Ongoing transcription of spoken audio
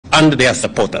and their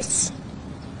supporters.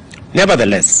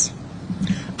 Nevertheless,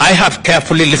 I have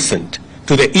carefully listened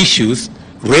to the issues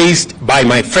raised by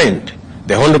my friend,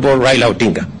 the Honorable Raila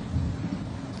Odinga.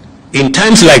 In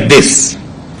times like this,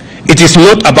 it is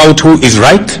not about who is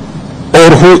right or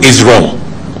who is wrong.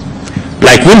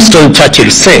 Like Winston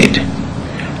Churchill said,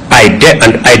 I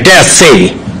dare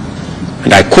say,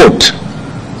 and I quote,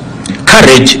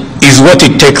 "Courage is what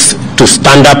it takes to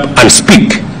stand up and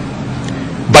speak,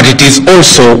 but it is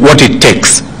also what it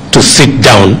takes to sit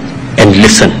down and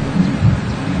listen."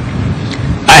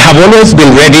 I have always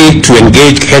been ready to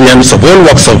engage Kenyans of all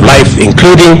walks of life,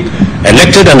 including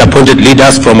elected and appointed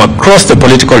leaders from across the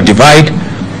political divide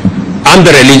and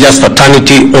the religious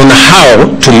fraternity, on how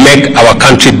to make our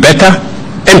country better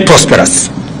and prosperous.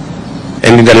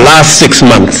 And in the last 6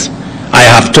 months, I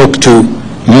have talked to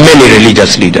many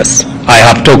religious leaders. I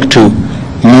have talked to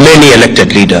many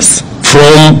elected leaders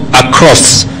from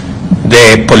across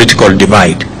the political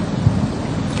divide.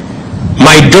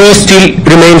 My door still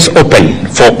remains open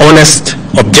for honest,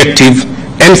 objective,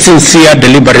 and sincere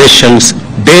deliberations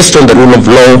based on the rule of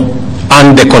law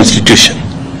and the Constitution.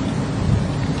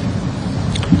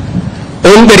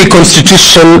 On the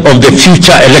reconstitution of the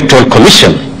future Electoral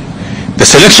Commission, the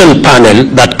selection panel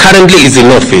that currently is in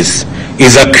office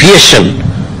is a creation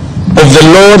of the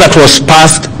law that was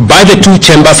passed by the two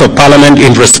chambers of parliament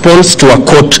in response to a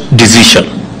court decision.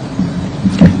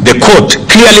 The court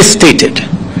clearly stated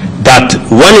that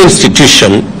one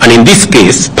institution, and in this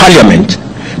case, Parliament,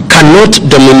 cannot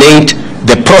dominate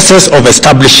the process of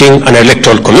establishing an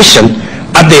electoral commission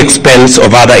at the expense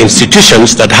of other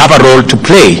institutions that have a role to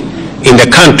play in the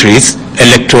country's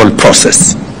electoral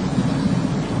process.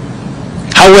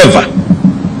 However,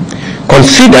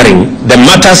 considering the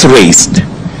matters raised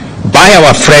by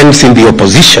our friends in the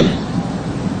opposition,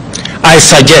 I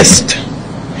suggest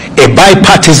a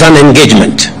bipartisan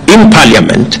engagement in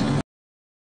Parliament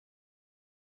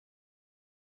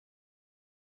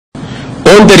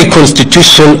on the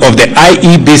reconstitution of the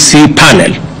IEBC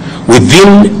panel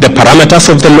within the parameters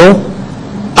of the law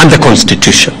and the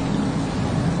Constitution.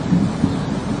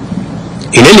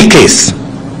 In any case,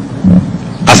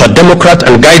 as a Democrat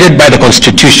and guided by the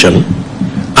Constitution,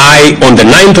 I, on the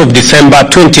 9th of December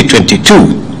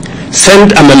 2022,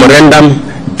 sent a memorandum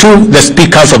to the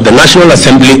Speakers of the National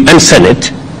Assembly and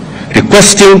Senate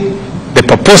requesting the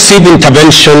purposive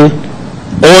intervention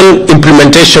on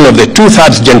implementation of the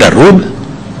 2/3 gender rule,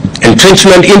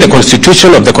 entrenchment in the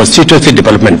Constitution of the Constituency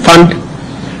Development Fund,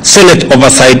 Senate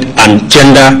oversight and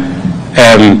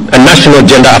national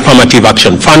gender affirmative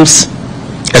action funds,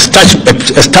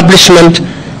 establishment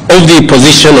of the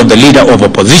position of the Leader of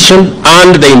Opposition,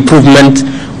 and the improvement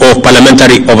of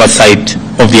parliamentary oversight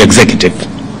of the executive.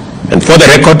 And for the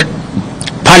record,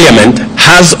 Parliament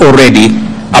has already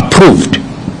approved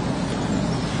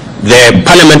the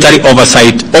parliamentary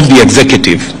oversight of the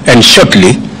executive, and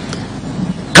shortly,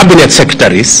 cabinet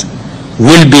secretaries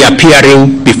will be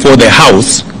appearing before the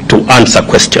House to answer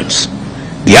questions.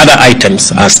 The other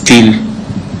items are still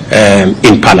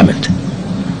in Parliament.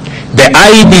 The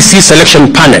IEBC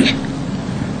selection panel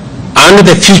and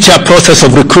the future process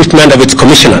of recruitment of its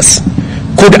commissioners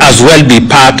could as well be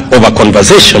part of a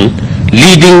conversation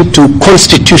leading to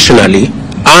constitutionally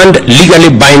and legally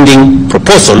binding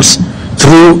proposals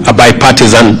through a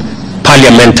bipartisan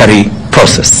parliamentary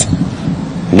process.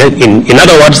 In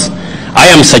other words, I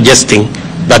am suggesting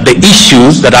that the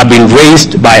issues that have been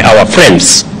raised by our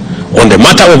friends on the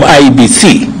matter of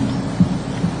IEBC,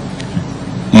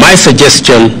 my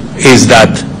suggestion is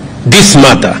that this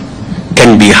matter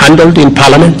can be handled in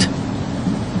Parliament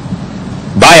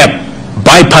by a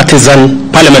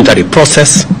bipartisan parliamentary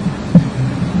process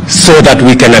so that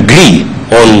we can agree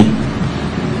on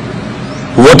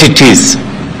what it is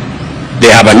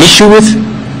they have an issue with,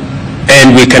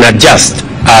 and we can adjust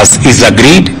as is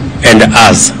agreed and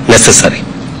as necessary.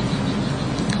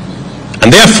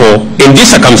 And therefore, in these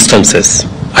circumstances,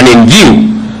 and in view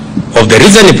of the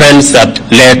recent events that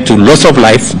led to loss of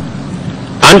life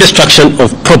and destruction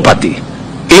of property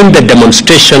in the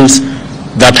demonstrations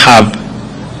that have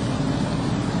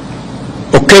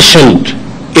occasioned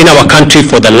in our country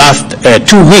for the last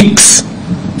 2 weeks,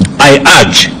 I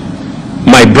urge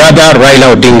my brother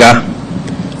Raila Odinga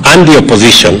and the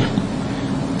opposition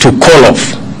to call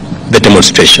off the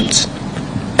demonstrations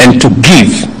and to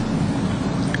give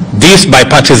this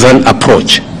bipartisan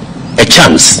approach a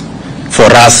chance for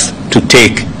us to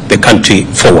take the country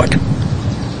forward.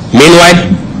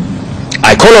 Meanwhile,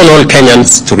 I call on all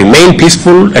Kenyans to remain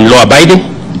peaceful and law-abiding,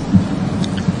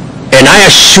 and I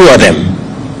assure them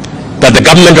that the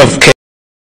government of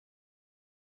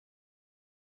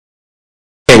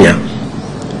Kenya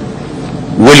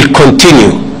will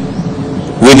continue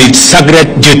with its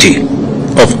sacred duty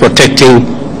of protecting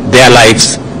their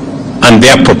lives and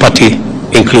their property,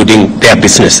 including their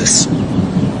businesses.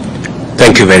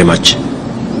 Thank you very much.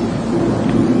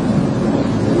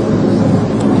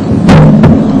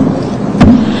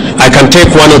 I can take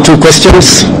one or two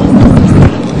questions.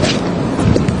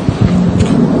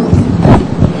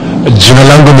 Jina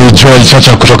langu ni Joel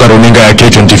Chacha kutoka runinga ya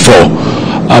K24.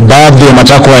 Baadhi ya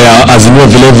matakwa ya Azimio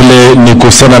vile vile ni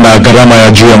kuhusiana na gharama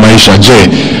ya juu ya maisha. Je,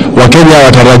 Wakenya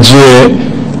watarajie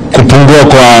kupungua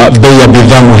kwa bei ya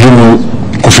bidhaa muhimu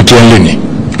kufikia lini?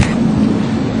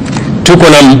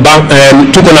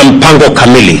 Tuko na mpango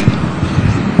kamili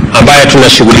ambayo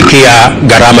tunashughulikia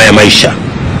gharama ya maisha.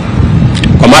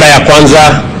 Kwa mara ya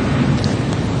kwanza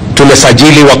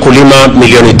tumesajili wakulima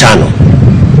 5,000,000.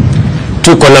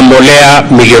 Tuko na mbolea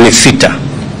 6,000,000.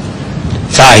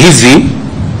 Saa hizi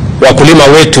wakulima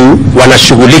wetu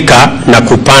wanashughulika na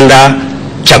kupanda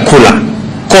chakula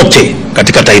kote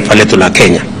katika taifa letu la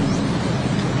Kenya.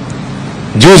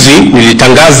 Juzi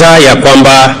nilitangaza ya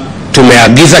kwamba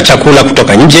tumeagiza chakula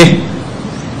kutoka nje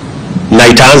na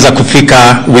itaanza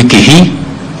kufika wiki hii.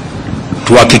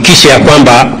 Tuhakikishe ya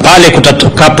kwamba pale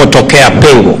kutakapotokea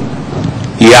pengo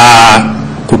ya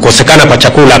kukosekana kwa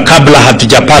chakula kabla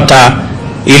hatujapata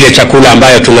ile chakula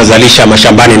ambayo tunazalisha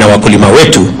mashambani na wakulima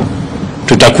wetu,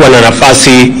 tutakuwa na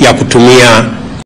nafasi ya kutumia